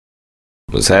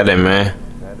What's happening, man?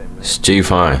 It's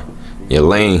Chiefhan,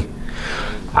 Yileen.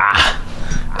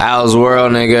 Al's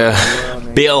World, nigga.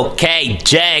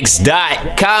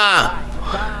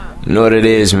 BillKJags.com. You know what it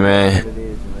is,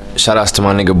 man. Shout outs to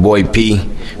my nigga Boy P.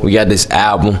 We got this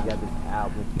album,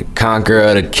 The Conqueror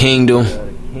of the Kingdom.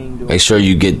 Make sure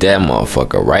you get that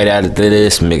motherfucker right after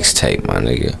this mixtape, my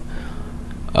nigga.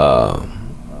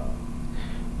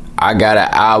 I got an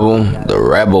album, The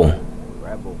Rebel.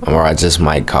 Or I just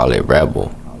might call it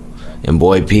Rebel. And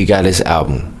Boy P got his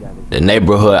album, The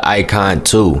Neighborhood Icon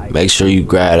 2. Make sure you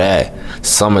grab that.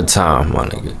 Summertime, my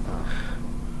nigga.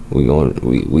 We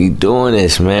doing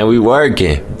this, man. We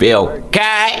working. Bill K.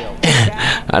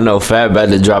 I know Fat about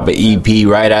to drop an EP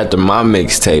right after my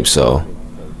mixtape, so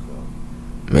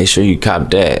make sure you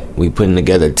cop that. We putting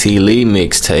together T. Lee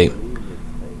mixtape.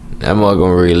 That mother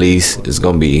gonna release. It's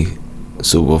gonna be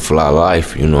super fly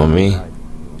life, you know what I mean?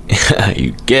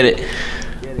 You get it?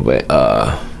 But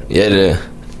yeah,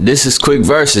 this is quick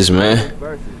verses, man.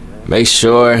 Make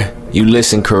sure you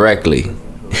listen correctly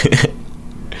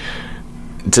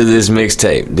to this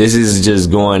mixtape. This is just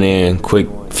going in quick,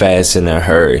 fast, in a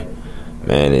hurry,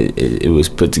 man. It was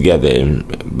put together in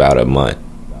about a month.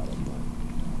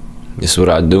 This is what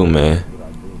I do, man.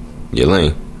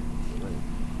 Yileen.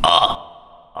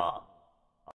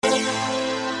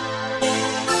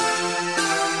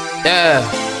 Yeah.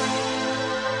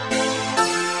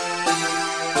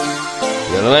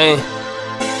 Yileen.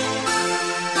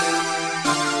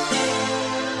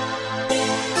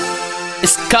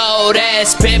 It's cold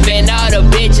ass pimpin', all the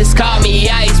bitches call me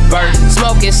iceberg.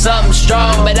 Smoking something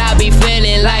strong, but I be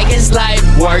feeling like it's life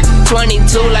work.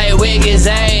 22 like Wiggins,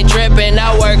 I ain't trippin'.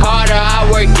 I work harder, I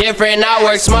work different, I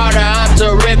work smarter, I'm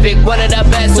terrific. One of the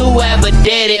best who ever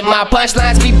did it. My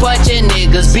punchlines be punching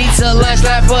niggas. Beats a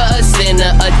lunchline for a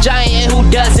sinner. A giant who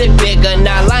does it bigger.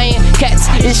 Not lying, cats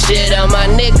and shit. My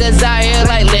niggas out here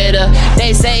like litter.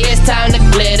 They say it's time to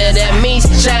glitter. That means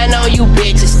shine on you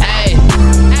bitches, ayy.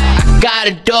 Got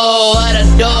a door, what a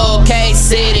door, can't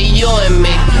see the you and me.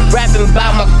 Rapping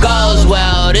about my goals,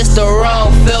 well, this the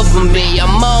wrong feel for me.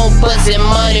 I'm on pussy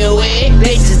money with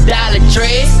bitches, Dollar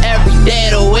Tree, every day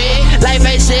of the week. Life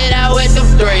ain't shit, I with them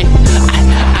three.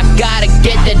 I gotta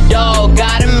get the dough,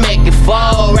 gotta make it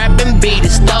fall. Rapping be the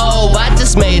stove, I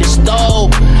just made a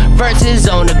stove. Verses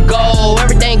on the go,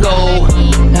 everything go,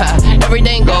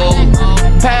 everything go.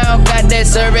 Pound got that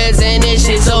service and this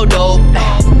shit so dope.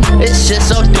 This shit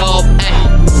so dope,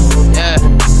 yeah.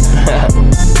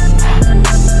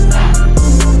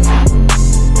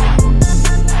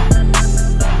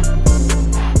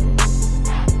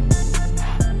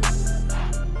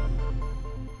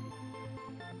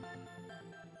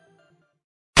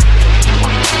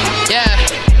 Yeah.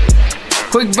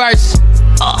 Quick verse.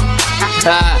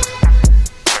 Yeah.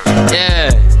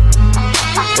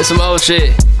 It's some old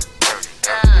shit.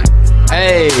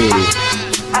 Hey.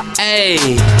 Hey,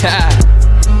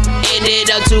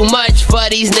 ended up too much for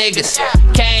these niggas.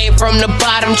 Came from the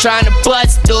bottom trying to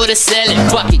bust through the ceiling.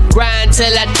 Fuck it, grind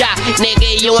till I die.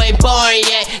 Nigga, you ain't born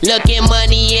yet. Looking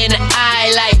money in the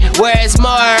eye like where's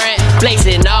more at?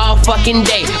 Blazing all fucking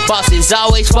day. Bosses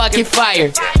always fucking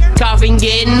fired. Coughing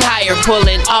getting higher.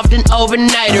 Pulling often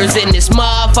overnighters in this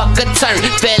motherfucker turn.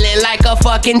 Feeling like a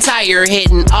fucking tire.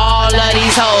 Hitting all of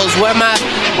these hoes. Where my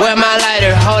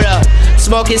lighter? Hold up.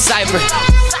 Smoking cypher.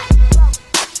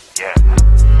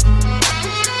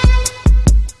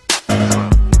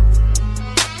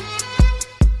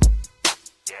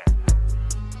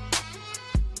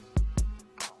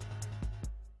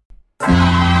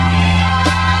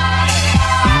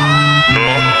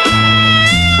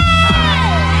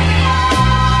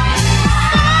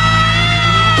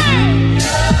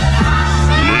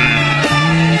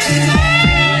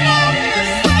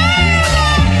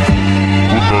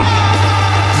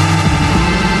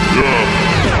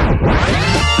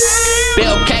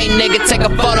 Nigga, take a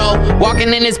photo.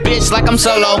 Walking in this bitch like I'm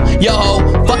solo. Yo ho,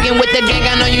 fucking with the gang,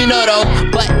 I know you know though.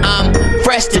 But I'm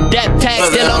fresh to death, tag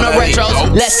still on the retros.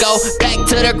 Let's go back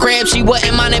to the crib. She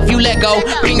wouldn't mind if you let go.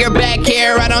 Bring her back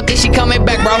here, I don't think she coming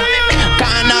back, bro.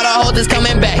 Counting all the hoes is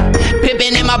coming back.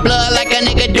 Pippin' in my blood like a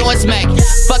nigga doing smack.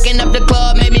 Fucking up the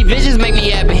club, made me visions, make me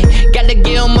happy. Got the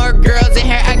Gilmore girls in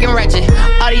here acting ratchet.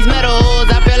 All these metal hoes,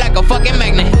 I feel like a fucking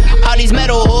magnet. All these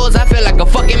metal hoes, I feel like a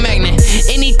fucking magnet.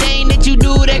 Anything that you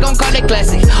do, they gon' call it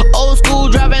classic. Old school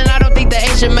driving, I don't think the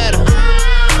H should matter.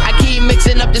 I keep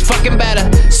mixing up this fucking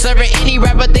batter. Serving any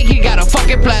rapper, think he got a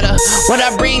fucking platter. What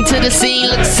I bring to the scene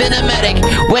looks cinematic.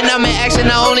 When I'm in action,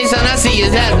 the only sign I see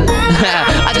is hazard.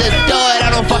 I just do it, I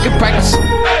don't fucking practice.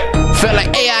 Feel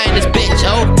like AI in this bitch,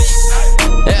 oh.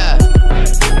 Yeah,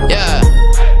 yeah.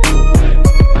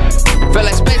 Feel like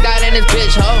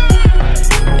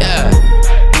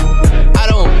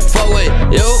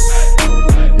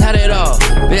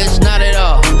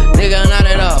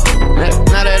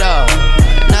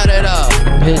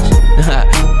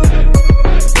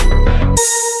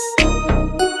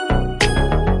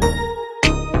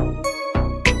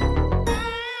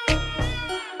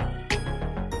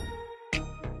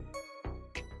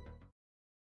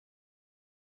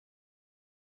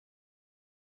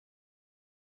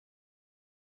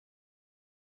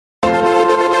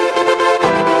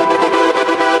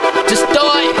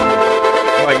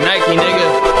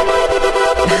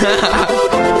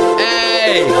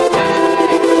Hey,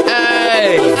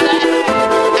 hey,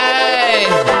 hey,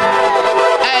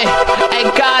 hey, hey,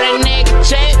 got a nigga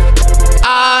check.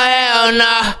 Oh hell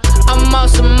nah, I'm on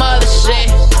some other shit.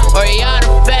 Or y'all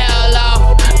done fell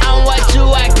off. I'm what you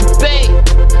act to be.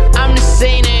 I'm the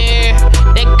scene in here.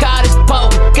 They call this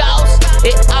poker ghost.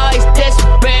 It always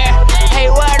disappear. Hey,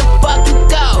 where the fuck you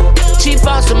go? Chief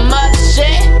on some other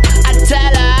shit. I tell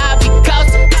her I'll be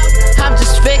coasting. I'm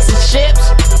just fixing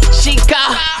ships. She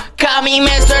call me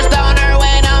Mr. Stoner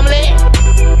when I'm lit.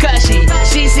 Cause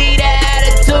she see that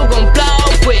attitude gon' blow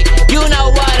quick. You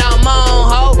know what I'm on,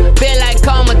 ho. Feel like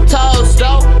comatose,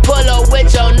 though. Pull up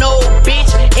with your new bitch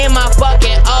in my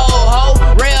fucking old ho.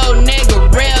 Real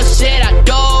nigga, real shit. I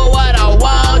do what I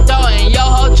want, though. And yo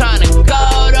ho tryna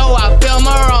go, though. I film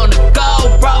her on the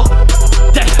GoPro.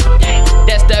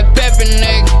 That's that pimpin'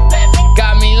 nigga.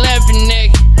 Got me limpin',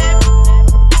 nigga.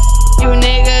 You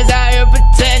niggas out here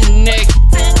pretending, nigga.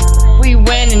 We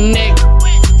winning, nigga.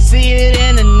 See it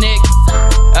in the nigga.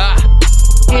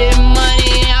 Get money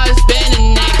and I'll spend it,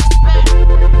 nigga.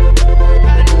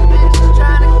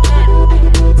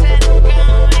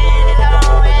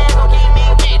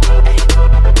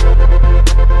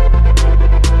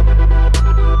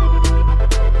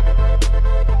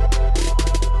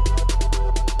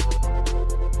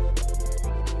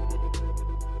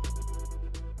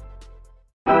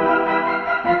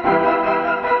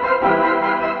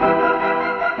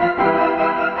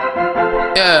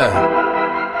 Yeah.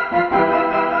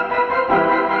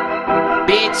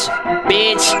 Bitch,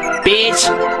 bitch, bitch,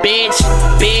 bitch,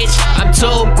 bitch. I'm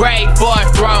too great for a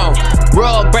throne.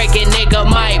 Rule breaking nigga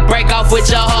might break off with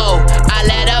your hoe. I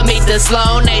let her meet the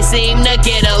Sloan, they seem to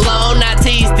get along. I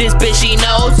tease this bitch, she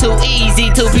knows too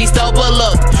easy to be stole, but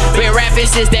look, been rapping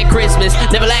since that Christmas.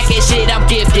 Never lacking shit, I'm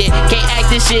gifted. Can't act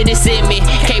this shit, it's in me.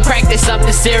 Can't practice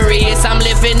something serious, I'm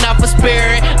living off a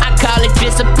spirit. I call it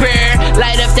disappear.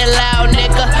 Light up that loud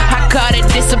nigga, I call it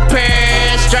disappear.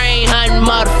 Strain hunting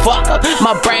motherfucker,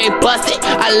 my brain busted.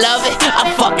 I love it, I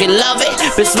fucking love it.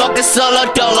 Been smoking solo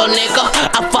dolo nigga,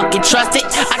 I fucking trust it.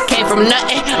 I came from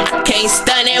nothing, I can't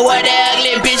stun it. What the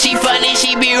ugly bitch, she funny,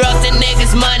 she be roasting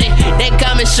niggas money. They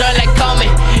coming short like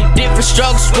coming. Different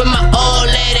strokes with my old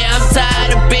lady. I'm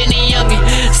tired of being a youngin'.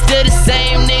 Still the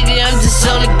same nigga, I'm just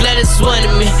only glad it's one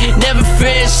of me. Never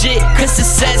fear shit, cause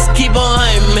success keep on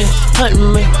hunting me.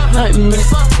 Hunting me, hunting me,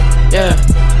 yeah.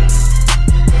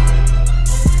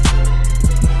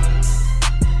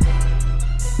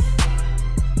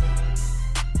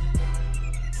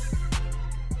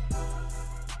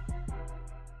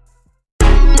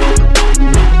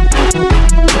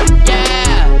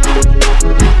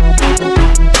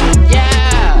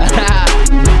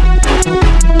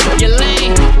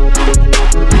 Yileen,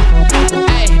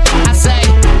 hey, I say,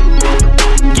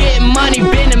 getting money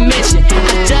been a mission.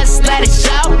 I just let it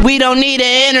show, we don't need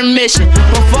an intermission.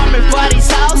 Performing for these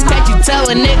hoes, can't you tell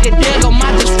a nigga dig 'em?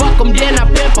 I just fuck 'em, then I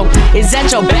pimp 'em. Is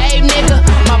that your babe, nigga?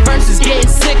 My verses getting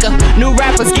sicker, new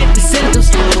rappers get the symptoms.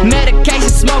 Medication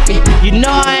smoking, you know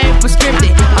I ain't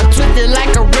prescripted. I'm twisted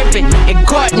like a ribbon, in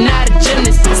court not a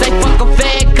gymnast. Say fuck a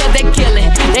fed cause they killin'.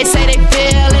 They say they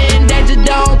feelin', they just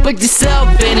don't put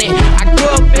yourself in it. I grew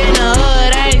up in the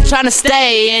hood, I ain't tryna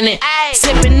stay in it.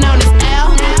 Sippin' on this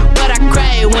L, but I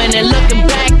crave when it. Looking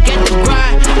back at the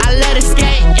grind, I let it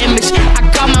skate image. I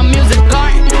call my music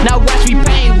art, now watch me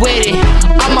paint with it.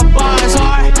 All my bars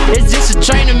hard, it's just a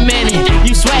training minute.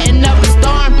 You sweating up a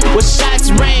storm, with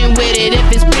shots rain with it.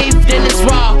 If it's beef, then it's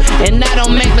raw, and I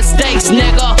don't make mistakes,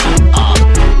 nigga.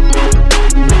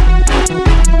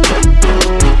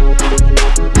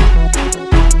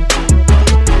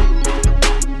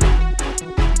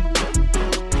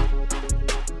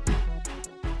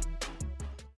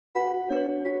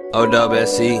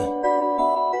 OWSC,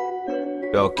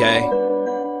 you okay?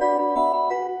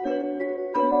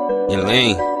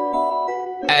 Yileen,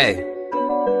 hey.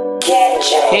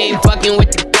 He ain't fucking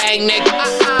with the gang, nigga.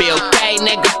 Be okay,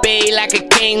 nigga. Be like a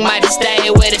king, might stay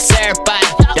with us, everybody.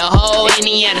 The whole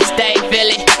Indiana state feel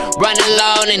it. Run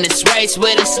alone in this race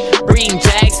with us. Breeding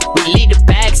jacks, we lead the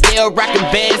bag. Still rockin'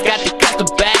 bands, got the custom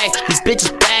bag. These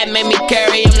bitches bad, made me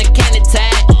carry them the cannon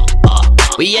tag.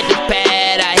 We at the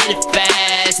pad, I hit it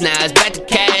fast. Now it's back to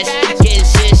cash, getting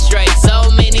shit straight.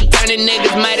 So many turning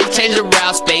niggas might have changed the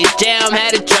route. Space Jam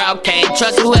had a drought, can't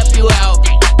trust who help you out.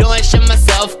 Doing shit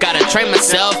myself, gotta train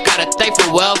myself. Gotta thank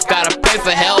for wealth, gotta pray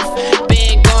for health.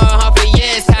 Been going hard for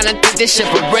years, kinda think this shit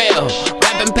for real.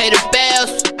 Rapping pay the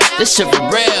bills, this shit for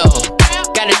real.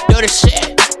 Gotta do this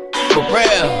shit for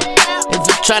real. If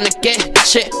you tryna get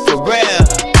shit for real,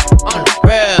 on the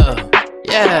real,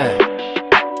 yeah.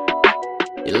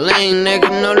 Yileen, nigga,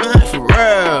 no, not for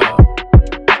real.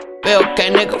 Okay,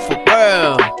 nigga, for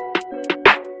real.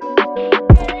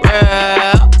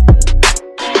 Yeah.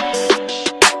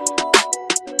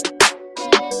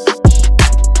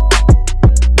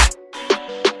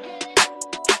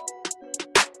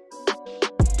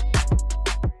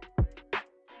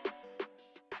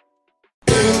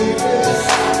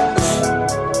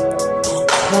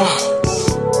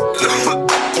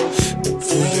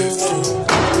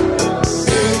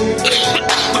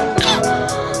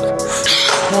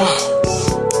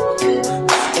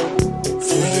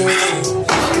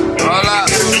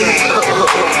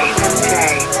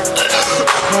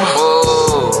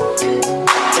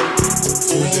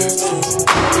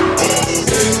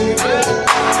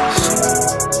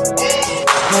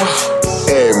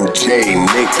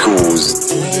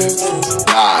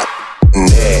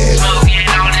 MJNichols.net. Smoking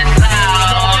on the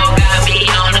cloud, got me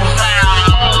on the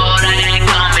cloud. I ain't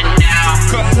coming down. I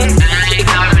ain't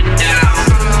coming down.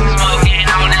 Smoking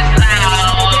on the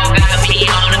cloud, got me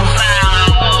on the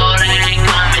cloud. I ain't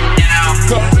coming down. I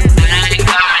ain't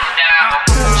coming down.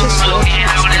 Smoking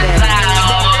on the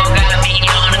cloud, got me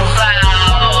on the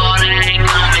cloud. I ain't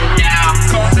coming down.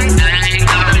 I ain't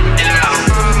coming down.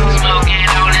 Smoking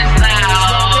on the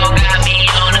cloud, got me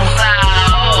on the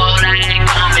cloud. I ain't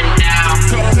coming down.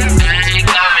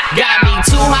 Got me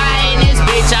too high in this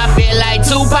bitch, I feel like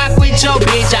Tupac with your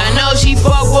bitch. I know she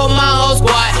fuck with my whole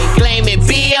squad, claiming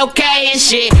BLK and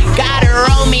shit. Got her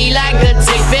on me like a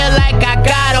tick, feel like I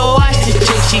gotta watch the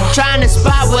chick. She tryna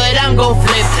spot what I'm gon'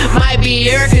 flip. Might be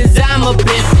her cause I'm a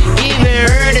pimp, giving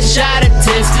her the shot of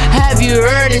tips. Have you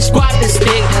heard it, squat the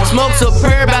stick? Smoke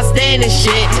superb, outstanding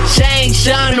shit. Shang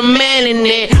Shang the man in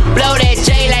it, blow that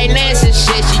J like Lance and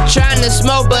shit. She tryna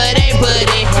smoke but ain't put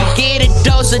it. Get a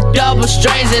dose of double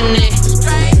strains in it.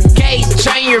 K,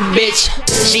 train your bitch.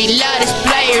 She love this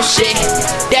player shit.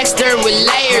 Dexter with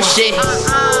layer shit.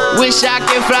 Wish I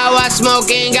could fly while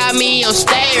smoking, got me on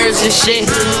stairs and shit.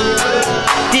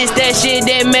 This that shit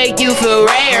that make you feel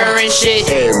rare and shit.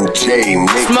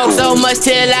 MJNichols. Smoke so much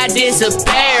till I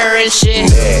disappear and shit.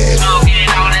 Smoking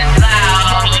on the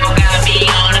cloud, got me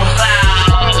on the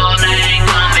cloud. I ain't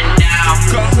coming down. I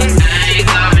ain't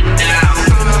coming down.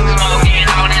 Smoking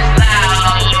on the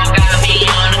cloud, got me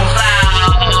on the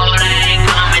cloud. I ain't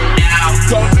coming down.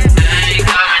 I ain't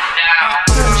coming down.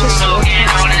 Smoking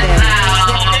on the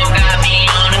cloud, got me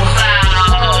on the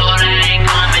cloud. I ain't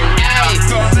coming down. I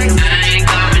ain't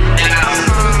coming down.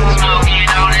 Smoking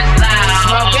on the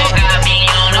cloud, got me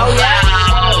on the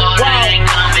cloud. I ain't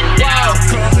coming down.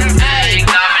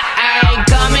 I ain't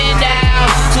coming down.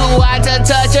 Too hot to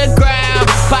touch the ground.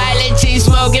 Pilot cheese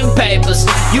smoking papers.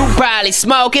 You probably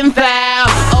smoking foul.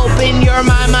 Open your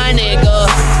mind, my nigga.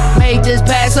 Make this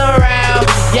pass around.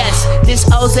 Yes, this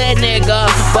old said nigga,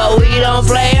 but we don't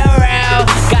play around.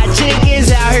 Got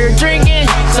chickens out here drinking,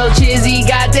 so Chizzy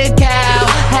got the cow.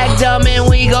 Act dumb and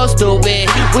we go stupid.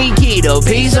 We keep the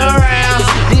peace around.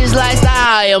 This lifestyle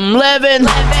I am living,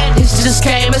 this just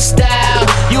came a style.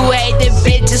 You hate the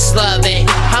bitches, love it.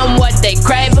 I'm what they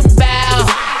crave about.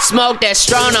 Smoke that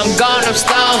strong, I'm gone, I'm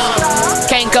stoned.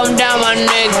 Can't come down, my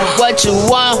nigga. What you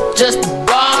want? Just a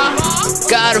bomb.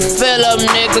 Gotta fill up,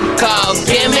 nigga. Call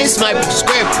chemist, my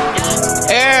prescription.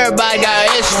 Everybody got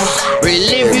issues.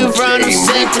 Relieve you from the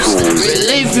symptoms.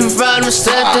 Relieve you from the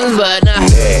symptoms, but nah.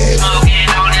 Smoking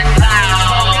on the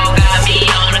cloud, got me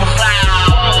on the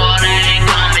cloud. I ain't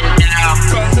coming down.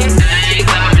 I ain't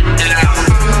coming down.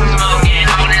 Smoking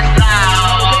on the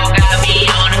cloud, got me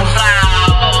on the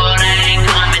cloud. I ain't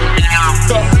coming down. I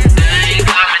ain't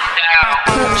coming down.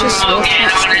 Smoking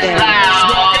on the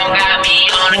cloud, got me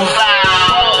on the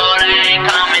cloud. I ain't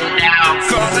coming down. I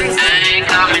ain't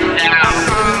coming down.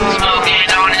 Smoking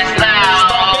on the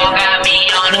cloud, got me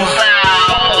on the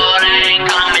cloud. I ain't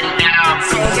coming down.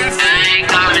 I ain't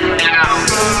coming down.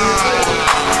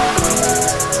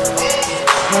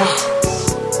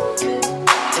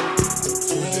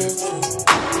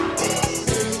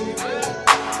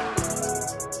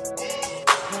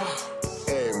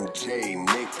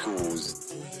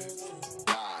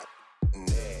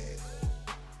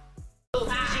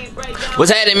 MJNichols.net.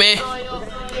 What's happening, man?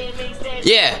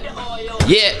 Yeah.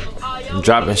 I'm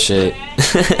dropping shit.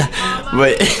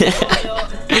 But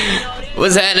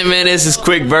what's happening, man? This is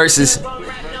Quick Verses.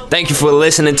 Thank you for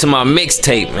listening to my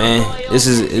mixtape, man. This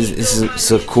is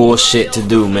some cool shit to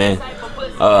do, man.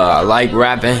 I like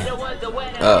rapping.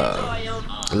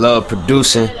 Love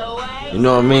producing. You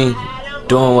know what I mean?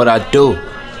 Doing what I do.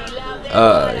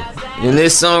 And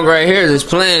this song right here that's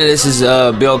playing, this is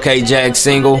Bill K. Jack's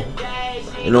single.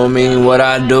 You know what I mean? What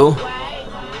I Do.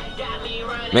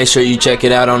 Make sure you check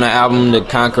it out on the album The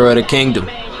Conqueror of the Kingdom.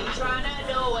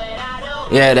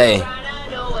 Yeah,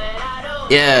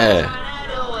 Yeah,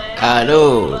 I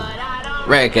do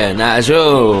recognize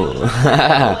you.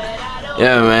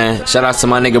 Yeah, man. Shout out to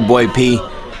my nigga boy P.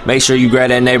 Make sure you grab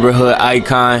that neighborhood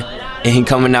icon, and he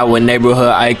coming out with neighborhood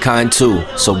icon too.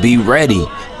 So be ready.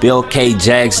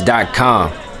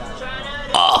 BillKJags.com.